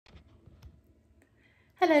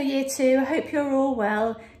Hello Year 2, I hope you're all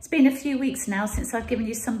well. It's been a few weeks now since I've given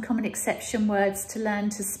you some common exception words to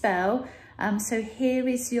learn to spell. So here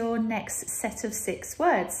is your next set of 6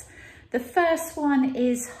 words. The first one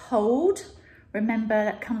is hold. Remember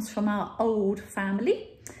that comes from our old family.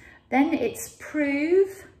 Then it's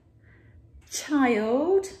prove,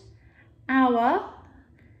 child, hour,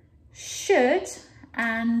 should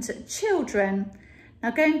and children.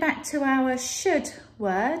 Now going back to our should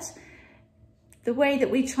word, the way that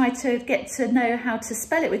we try to get to know how to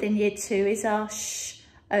spell it within Year 2 is our sh,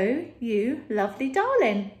 o, u, lovely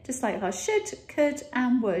darling, just like our should, could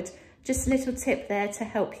and would. Just a little tip there to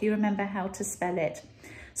help you remember how to spell it.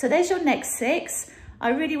 So there's your next 6. I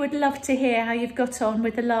really would love to hear how you've got on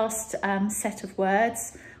with the last set of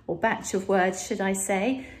words, or batch of words, should I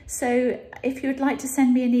say. So if you would like to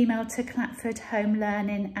send me an email to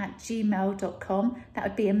clapfordhomelearning@gmail.com, that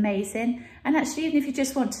would be amazing. And actually, even if you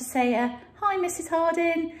just want to say hi, Mrs.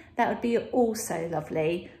 Harding, that would be also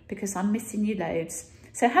lovely because I'm missing you loads.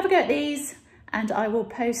 So have a go at these and I will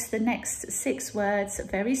post the next 6 words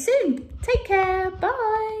very soon. Take care,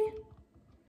 bye.